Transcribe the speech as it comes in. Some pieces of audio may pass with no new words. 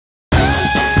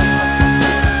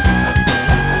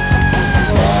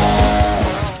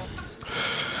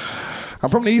I'm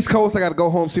from the East Coast. I got to go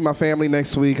home see my family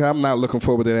next week. I'm not looking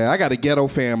forward to that. I got a ghetto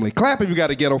family. Clap if you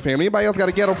got a ghetto family. Anybody else got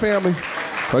a ghetto family?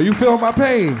 Oh, you feel my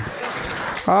pain?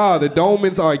 Ah, the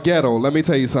Domans are ghetto. Let me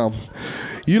tell you something.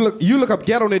 You look up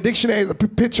ghetto in the dictionary,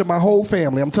 picture my whole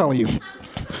family, I'm telling you.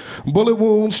 Bullet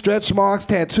wounds, stretch marks,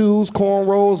 tattoos,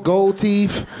 cornrows, gold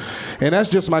teeth. And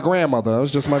that's just my grandmother.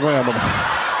 That's just my grandmother.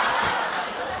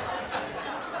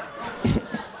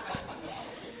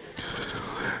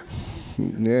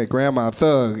 Yeah, grandma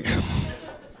thug.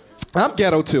 I'm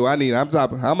ghetto too. I'm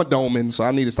a Doman, so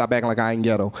I need to stop acting like I ain't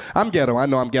ghetto. I'm ghetto. I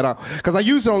know I'm ghetto. Because I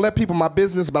usually don't let people in my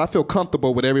business, but I feel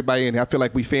comfortable with everybody in here. I feel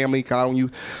like we family.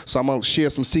 So I'm going to share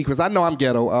some secrets. I know I'm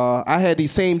ghetto. I had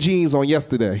these same jeans on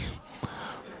yesterday.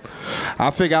 I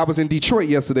figure I was in Detroit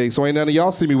yesterday, so ain't none of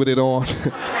y'all see me with it on.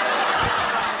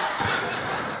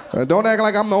 Don't act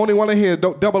like I'm the only one in here.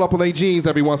 Don't double up on their jeans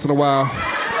every once in a while.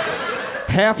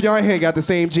 Half y'all in here got the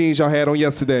same jeans y'all had on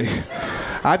yesterday.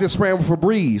 I just spraying with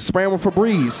Febreze, spraying with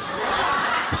Febreze,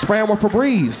 spraying with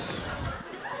Febreze.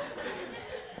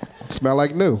 Smell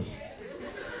like new.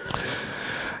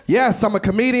 Yes, I'm a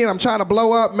comedian. I'm trying to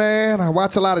blow up, man. I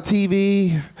watch a lot of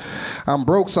TV. I'm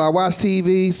broke, so I watch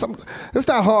TV. It's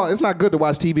not hard. It's not good to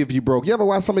watch TV if you're broke. You ever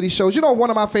watch some of these shows? You know, one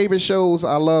of my favorite shows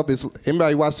I love is,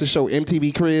 anybody watch the show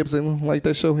MTV Cribs and like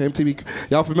that show? MTV.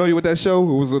 Y'all familiar with that show?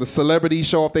 It was a celebrity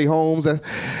show off their homes.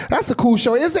 That's a cool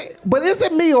show. Is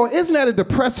it me or isn't that a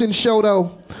depressing show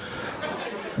though?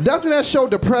 Doesn't that show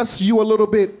depress you a little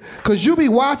bit? Because you be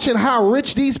watching how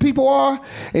rich these people are,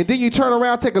 and then you turn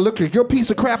around, take a look at your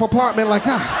piece of crap apartment like,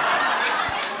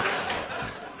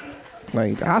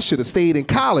 like, I should have stayed in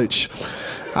college.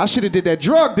 I should have did that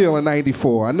drug deal in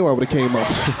 '94. I knew I would have came up.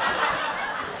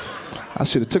 I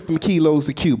should have took them kilos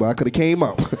to Cuba. I could have came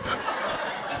up.